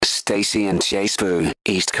Stacey and Jay Spoo,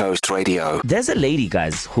 East Coast Radio. There's a lady,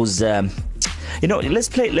 guys, who's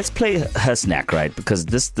let's play her snack, right? Because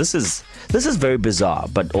this is very bizarre,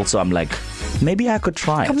 but also I'm like, maybe I could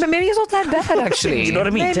try it. Maybe it's not that bad, actually. You know what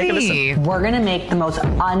I mean? Maybe. Take a listen. We're gonna make the most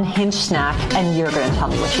unhinged snack, and you're gonna tell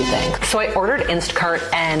me what you think. So I ordered Instacart,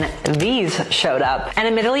 and these showed up. And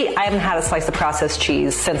admittedly, I haven't had a slice of processed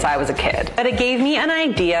cheese since I was a kid. But it gave me an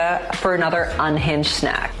idea for another unhinged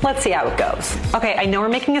snack. Let's see how it goes. Okay, I know we're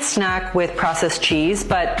making a snack with processed cheese,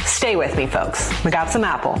 but stay with me, folks. We got some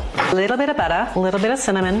apple, a little bit of butter, a little bit of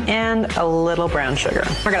cinnamon, and a little brown sugar.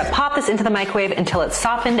 We're gonna pop this into the microwave until it's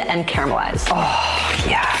softened and caramelized. Oh,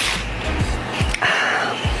 yeah.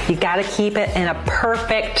 You gotta keep it in a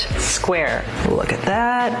perfect square. Look at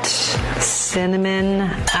that. Cinnamon,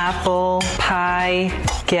 apple, pie.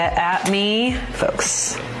 Get at me.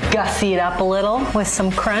 Folks, gussy it up a little with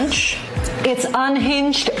some crunch. It's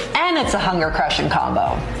unhinged and it's a hunger-crushing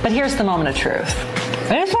combo. But here's the moment of truth.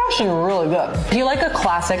 It's actually really good. If you like a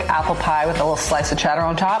classic apple pie with a little slice of cheddar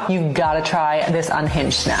on top, you gotta try this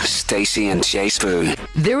unhinged snack. Stacey and Jay Spoo.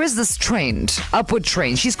 There is this upward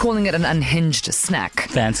trend. She's calling it an unhinged snack.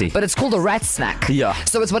 Fancy. But it's called a rat snack. Yeah.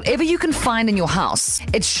 So it's whatever you can find in your house.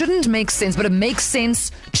 It shouldn't make sense, but it makes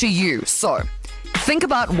sense to you. So think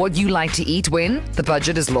about what you like to eat when the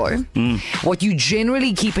budget is low, what you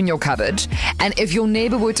generally keep in your cupboard, and if your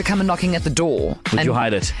neighbor were to come knocking at the door. Would you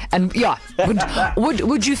hide it? And yeah,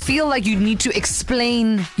 would you feel like you need to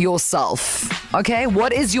explain yourself? Okay,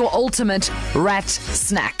 what is your ultimate rat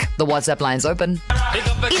snack? The WhatsApp line's open.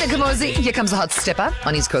 Ina Kamosi, here comes a hot stepper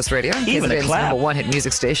on East Coast Radio. Even a KZN's clap. number one hit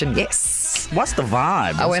music station. Yes. What's the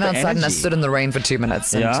vibe? I went What's the outside and I energy? stood in the rain for 2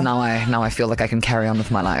 minutes, and Yeah? now I feel like I can carry on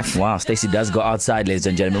with my life. Wow, Stacey does go outside, ladies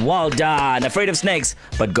and gentlemen. Well done. Afraid of snakes,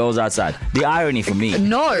 but goes outside. The irony for me.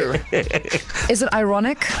 No. Is it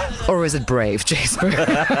ironic or is it brave, Jasper?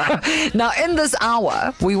 Now, in this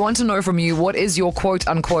hour, we want to know from you, what is your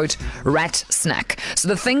quote-unquote rat snack? So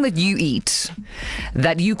the thing that you eat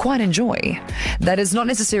that you quite enjoy, that is not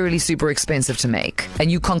necessarily super expensive to make, and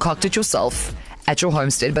you concoct it yourself at your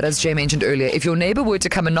homestead. But as Jay mentioned earlier, if your neighbor were to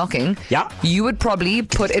come and knocking, you would probably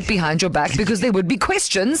put it behind your back because there would be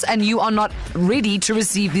questions and you are not ready to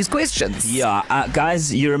receive these questions. Yeah,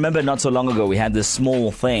 guys, you remember not so long ago we had this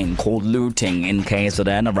small thing called looting in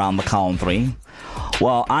KZN around the country.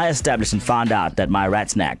 Well, I established and found out that my rat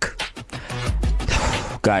snack,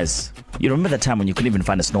 guys, you remember that time when you couldn't even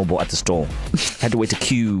find a snowball at the store? Had to wait a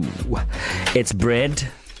queue. It's bread,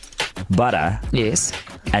 butter, Yes.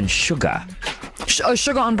 and sugar.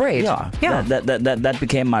 Sugar on bread. Yeah. That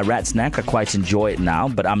became my rat snack. I quite enjoy it now,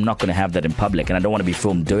 but I'm not going to have that in public, and I don't want to be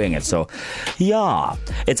filmed doing it. So, yeah,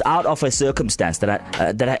 it's out of a circumstance that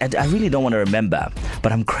I really don't want to remember,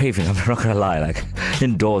 but I'm craving. I'm not going to lie, like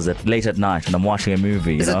indoors late at night, and I'm watching a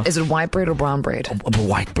movie. Is it white bread or brown bread?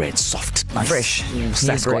 White bread, soft, nice, Fresh, new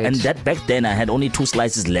Sasko. bread. And that back then I had only 2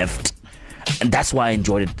 slices left. And that's why I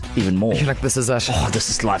enjoyed it even more. You're like, this is it. Oh, this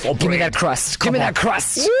is life. Oh, Give me bread. that crust. Come Give me on. that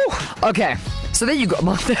crust. Woo. Okay. So there you go.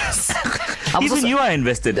 Even you are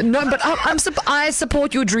invested. No, but I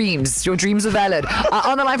support your dreams. Your dreams are valid.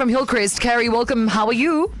 On the line from Hillcrest, Carrie, welcome. How are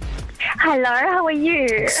you? Hello, how are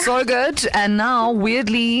you? So good. And now,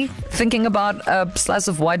 weirdly, thinking about a slice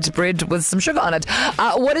of white bread with some sugar on it.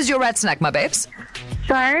 What is your rat snack, my babes?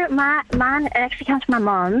 So, mine actually comes from my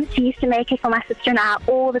mom. She used to make it for my sister and I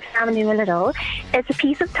all the time when we were little. It's a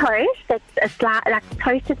piece of toast. It's like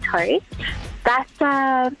toasted toast.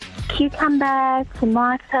 That's cucumber,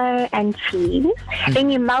 tomato, and cheese. Then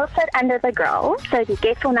you melt it under the grill, so it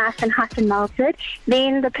gets all nice and hot and melted.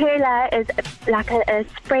 Then the perla is like a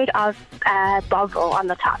spread of basil on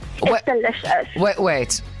the top. It's delicious.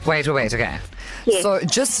 Wait, okay. Yes. So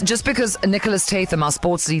just because Nicholas Tatham, our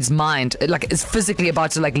sports lead's mind, is physically about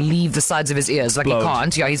to leave the sides of his ears, he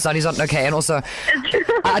can't. Yeah, he's not okay. And also,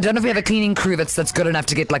 I don't know if we have a cleaning crew that's good enough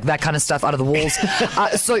to get that kind of stuff out of the walls.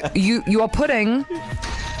 So you are putting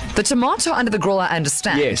the tomato under the grill, I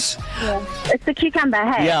understand. Yes. Yeah. It's the cucumber,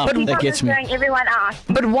 hey? Yeah, but that gets me. Everyone out.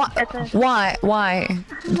 But why?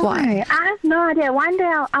 No, I have no idea. One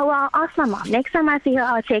day I'll ask my mom. Next time I see her,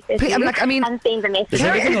 I'll check this. And send the message. Is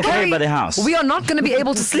everything okay by the house? We are not going to be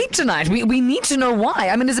able to sleep tonight. We need to know why.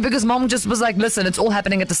 I mean, is it because mom just was like, listen, it's all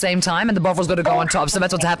happening at the same time and the buffer's got to go on top, so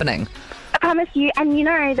that's what's happening? promise you. And you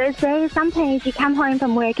know, those days, sometimes you come home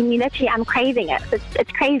from work and you literally, I'm craving it.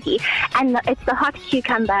 It's crazy. And it's the hot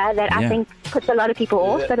cucumber that I think puts a lot of people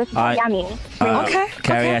off, but it's yummy. Okay.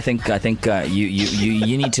 Carrie, okay. I think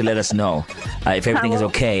you need to let us know if everything is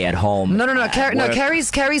okay at home. No.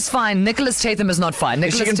 Carrie's fine. Nicholas Tatham is not fine.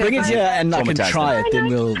 If she can bring it here and I can try it, then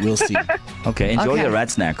we'll see. Okay, enjoy your rat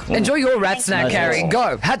snack. Enjoy your rat snack, Carrie.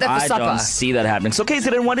 Go. Had that for supper. I don't see that happening. So,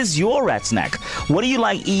 KZN, what is your rat snack? What do you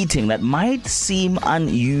like eating that might seem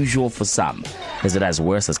unusual for some? Is it as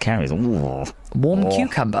worse as Carrie's? Ooh. Warm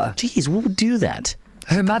cucumber. Jeez, who would do that?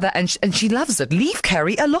 Her mother, and she loves it. Leave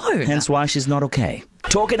Carrie alone. Hence why she's not okay.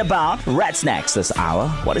 Talking about rat snacks this hour,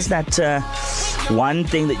 what is that one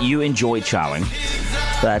thing that you enjoy chowing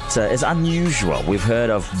that is unusual? We've heard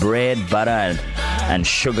of bread, butter, and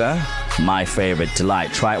sugar. My favorite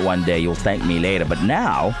delight. Try it one day. You'll thank me later. But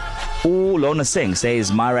now, Lona Singh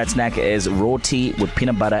says my rat snack is roti with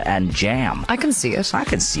peanut butter and jam. I can see it. I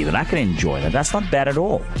can see that. I can enjoy that. That's not bad at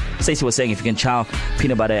all. Stacey was saying if you can chow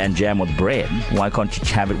peanut butter and jam with bread, why can't you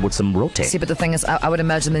have it with some roti? See, but the thing is, I would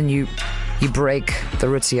imagine then you break the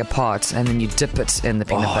roti apart and then you dip it in the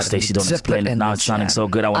peanut butter. Stacey, don't explain it now. It's sounding so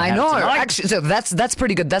good. I know. Actually, so that's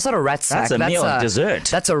pretty good. That's not a rat snack. That's a meal, dessert.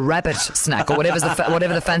 That's a rabbit snack, or whatever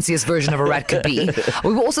the fanciest version of a rat could be.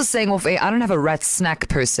 We were also saying off air, I don't have a rat snack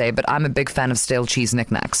per se, but I'm a big fan of stale cheese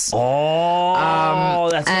knickknacks.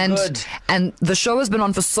 That's so good. And the show has been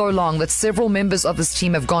on for so long that several members of this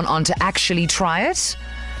team have gone on to actually try it.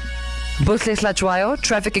 Botlehla Jwayo,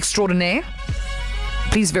 traffic extraordinaire.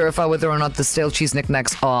 Please verify whether or not the stale cheese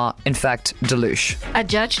knickknacks are, in fact, deluge. I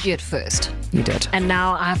judged you at first. You did. And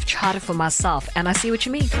now I've tried it for myself, and I see what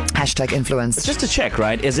you mean. Hashtag influence. Just to check,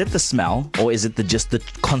 right? Is it the smell, or is it just the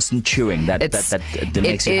constant chewing that makes you happy?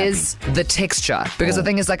 It is the texture. Because the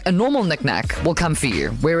thing is, like, a normal knick-knack will come for you,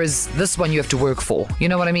 whereas this one you have to work for. You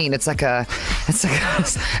know what I mean? It's like a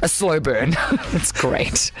slow burn. It's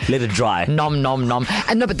great. Let it dry. Nom, nom, nom.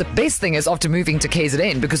 And no, but the best thing is after moving to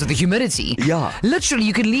KZN, because of the humidity. Yeah. Literally,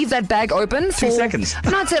 you could leave that bag open for 2 seconds.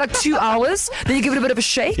 I'd say like 2 hours. Then you give it a bit of a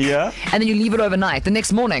shake. Yeah. And then you leave it overnight. The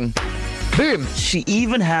next morning, boom. She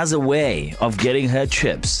even has a way of getting her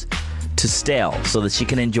chips to stale so that she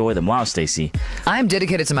can enjoy them. Wow, Stacey. I am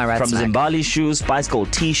dedicated to my rat From snack. Zimbali shoes, Spice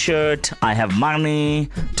Gold t-shirt, I have money,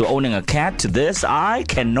 to owning a cat, to this, I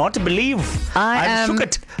cannot believe. I shook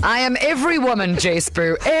it. I am every woman, J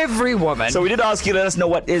Spoo. Every woman. So we did ask you, let us know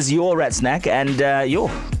what is your rat snack. And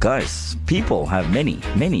guys, people have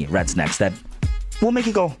many rat snacks that will make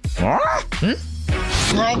you go, huh?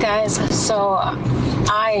 Hi guys, so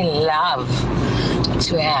I love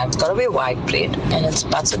to have, gotta be white bread, and it's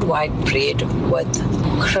buttered white bread with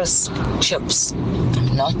crisp chips.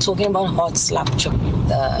 I'm not talking about hot slap chip,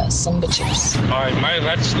 the Simba chips. Hi, my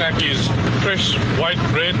rat snack is fresh white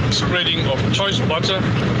bread, spreading of choice butter,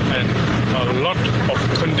 and a lot of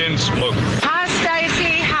condensed milk. Hi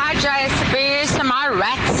Stacey, hi JSB. So my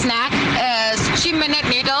rat snack is 2-minute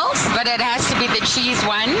noodles, but it has to be the cheese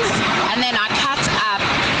ones, and then I cut up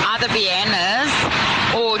either Vienna's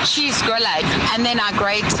or cheese grillade, and then I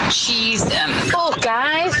grate cheese in. Oh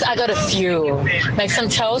guys, I got a few. Make some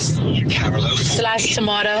toast, sliced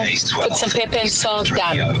tomato, put some pepper and salt,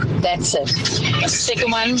 done. That's it.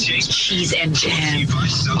 Second one, cheese and jam.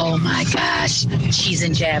 Oh my gosh, cheese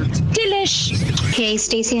and jam. Delish. Hey,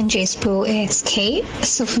 Stacey and J-Spoo, it's Kate.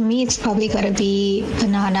 So for me, it's probably got to be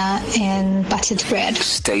banana and buttered bread.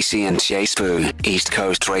 Stacey and J-Spoo, East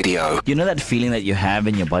Coast Radio. You know that feeling that you have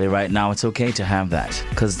in your body right now? It's okay to have that.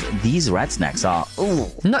 Because these rat snacks are, ooh.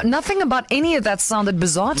 No, nothing about any of that sounded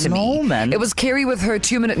bizarre to me. No, man. It was Carrie with her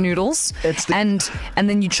 2-minute noodles. And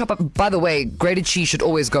then you chop up, by the way, grated cheese should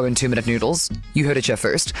always go in 2-minute noodles. You heard it here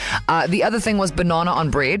first. The other thing was banana on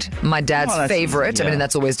bread, my dad's favorite. Yeah. I mean,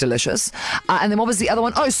 that's always delicious. And then what was the other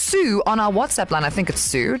one? Oh, Sue on our WhatsApp line. I think it's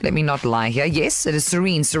Sue. Let me not lie here. Yes, it is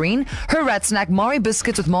Serene. Her rat snack, Mari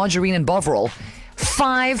biscuits with margarine and bovril.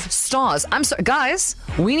 5 stars. I'm sorry, guys,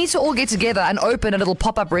 we need to all get together and open a little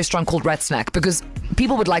pop-up restaurant called Rat Snack because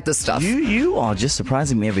people would like this stuff. You are just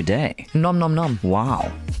surprising me every day. Nom, nom, nom.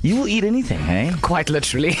 Wow. You will eat anything, hey? Quite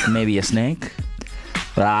literally. Maybe a snake?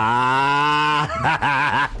 Gotcha.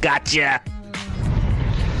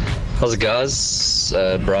 How's it, guys?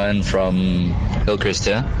 Brian from Hillcrest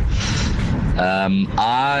here.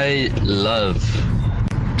 I love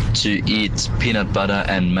to eat peanut butter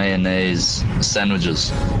and mayonnaise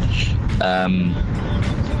sandwiches.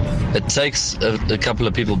 It takes a couple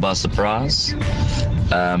of people by surprise.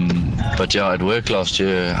 But yeah, at work last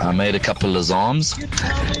year, I made a couple of lasagnes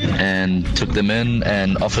and took them in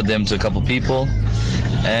and offered them to a couple people.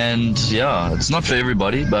 And yeah, it's not for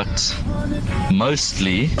everybody, but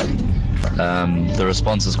mostly the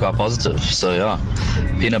response is quite positive. So yeah,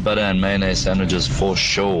 peanut butter and mayonnaise sandwiches for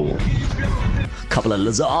sure. Couple of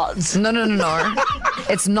lizards. No.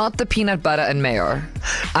 It's not the peanut butter and mayo.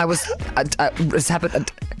 It's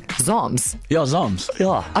happened. Zoms. Yeah, Zoms.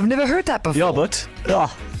 Yeah. I've never heard that before. Yeah,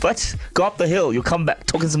 but go up the hill. You come back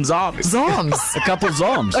talking some zoms. Zoms. a couple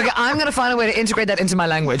Zoms. Okay, I'm going to find a way to integrate that into my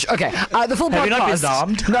language. Okay, the full Have podcast. you not been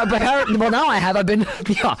zommed? No, but well, now I have. I've been,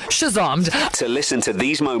 shazommed. To listen to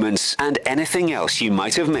these moments and anything else you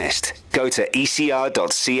might have missed, go to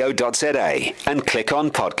ecr.co.za and click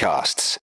on podcasts.